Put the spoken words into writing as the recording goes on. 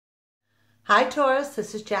Hi Taurus,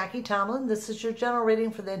 this is Jackie Tomlin. This is your general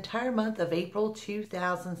reading for the entire month of April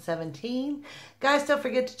 2017. Guys, don't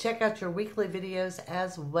forget to check out your weekly videos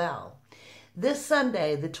as well. This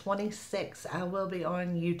Sunday, the 26th, I will be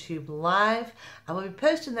on YouTube Live. I will be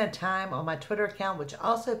posting that time on my Twitter account, which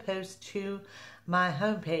also posts to my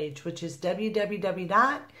homepage, which is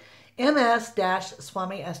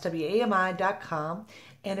www.ms-swami.com.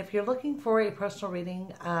 And if you're looking for a personal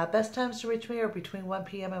reading, best times to reach me are between 1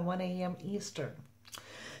 p.m. and 1 a.m. Eastern.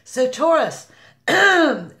 So Taurus,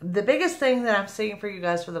 the biggest thing that I'm seeing for you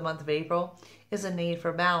guys for the month of April is a need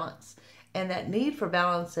for balance. And that need for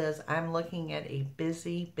balance is I'm looking at a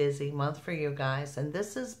busy, busy month for you guys. And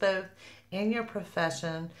this is both in your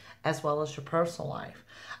profession as well as your personal life.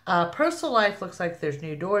 Personal life looks like there's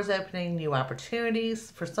new doors opening, new opportunities.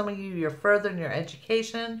 For some of you, you're further in your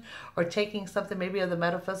education or taking something maybe of the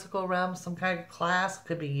metaphysical realm, some kind of class,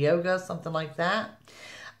 could be yoga, something like that.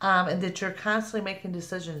 And that you're constantly making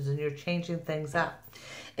decisions and you're changing things up.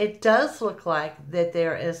 It does look like that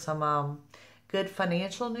there is some good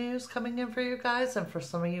financial news coming in for you guys, and for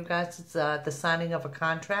some of you guys it's the signing of a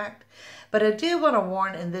contract. But I do want to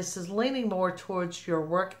warn, and this is leaning more towards your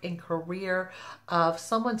work and career, of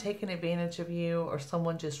someone taking advantage of you or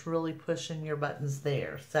someone just really pushing your buttons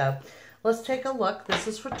there. So let's take a look. This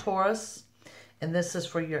is for Taurus, and this is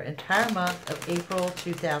for your entire month of April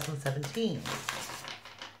 2017.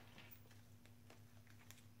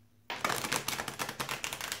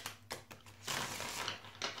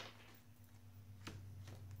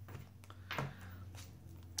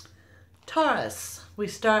 Taurus, we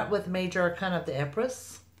start with Major Arcana of the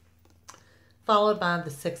Empress, followed by the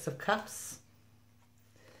Six of Cups,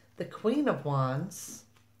 the Queen of Wands,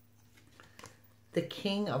 the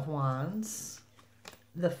King of Wands,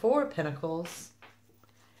 the Four of Pentacles,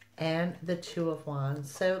 and the Two of Wands.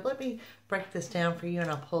 So let me break this down for you and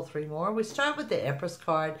I'll pull three more. We start with the Empress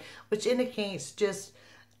card, which indicates just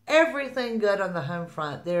everything good on the home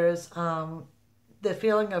front. There's the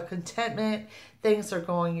feeling of contentment, things are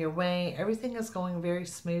going your way, everything is going very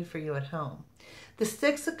smooth for you at home. The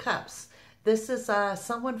Six of Cups, this is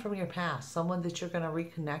someone from your past, someone that you're going to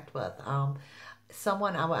reconnect with.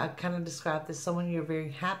 Someone, I kind of describe this, someone you're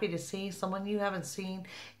very happy to see, someone you haven't seen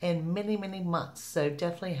in many, many months. So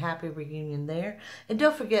definitely happy reunion there. And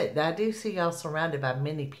don't forget, I do see y'all surrounded by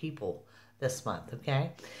many people this month,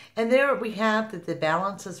 okay? And there we have that the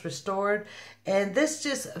balance is restored, and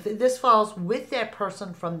this falls with that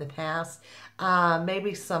person from the past.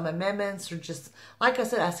 Maybe some amendments, or just, like I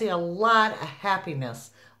said, I see a lot of happiness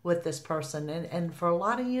with this person, and for a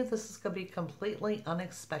lot of you, this is going to be completely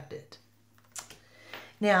unexpected.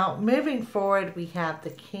 Now, moving forward, we have the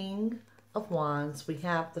King of Wands, we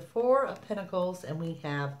have the Four of Pentacles, and we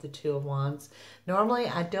have the Two of Wands. Normally,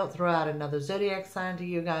 I don't throw out another zodiac sign to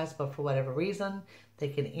you guys, but for whatever reason,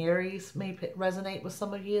 thinking Aries may resonate with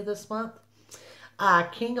some of you this month.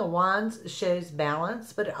 King of Wands shows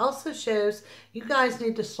balance, but it also shows you guys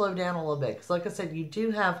need to slow down a little bit. Because like I said, you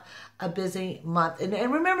do have a busy month.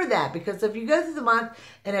 And remember that, because if you go through the month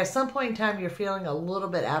and at some point in time you're feeling a little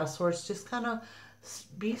bit out of sorts, just kind of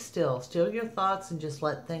be still your thoughts and just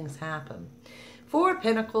let things happen. Four of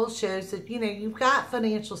Pentacles shows that, you've got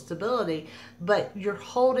financial stability, but you're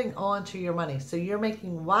holding on to your money. So you're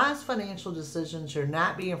making wise financial decisions. You're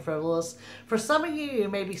not being frivolous. For some of you, you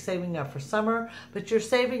may be saving up for summer, but you're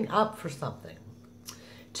saving up for something.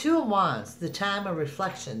 Two of Wands, the time of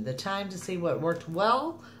reflection, the time to see what worked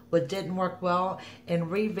well, what didn't work well,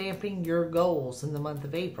 and revamping your goals in the month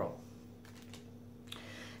of April.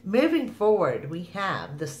 Moving forward, we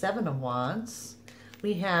have the Seven of Wands,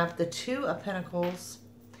 we have the Two of Pentacles,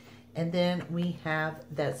 and then we have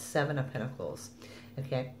that Seven of Pentacles.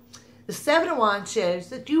 Okay, the Seven of Wands shows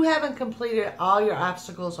that you haven't completed all your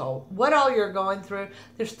obstacles or what all you're going through.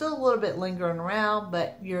 There's still a little bit lingering around,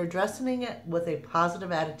 but you're addressing it with a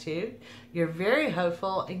positive attitude. You're very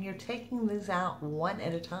hopeful, and you're taking these out one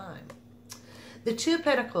at a time. The Two of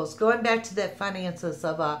Pentacles, going back to that finances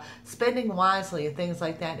of spending wisely and things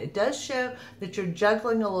like that, it does show that you're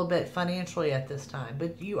juggling a little bit financially at this time,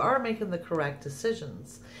 but you are making the correct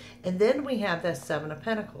decisions. And then we have that Seven of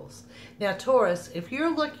Pentacles. Now, Taurus, if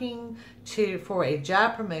you're looking for a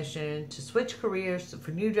job promotion, to switch careers, for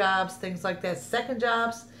new jobs, things like that, second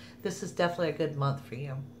jobs, this is definitely a good month for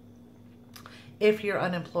you. If you're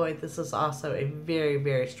unemployed, this is also a very,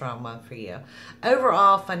 very strong month for you.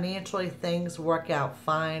 Overall, financially, things work out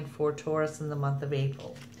fine for Taurus in the month of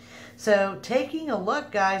April. So, taking a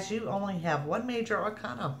look, guys, you only have one major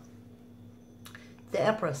arcana, the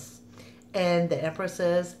Empress. And the Empress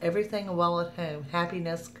is everything well at home,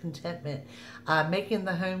 happiness, contentment, making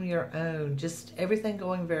the home your own, just everything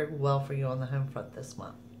going very well for you on the home front this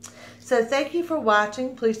month. So thank you for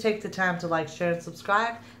watching. Please take the time to like, share, and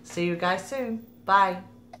subscribe. See you guys soon. Bye.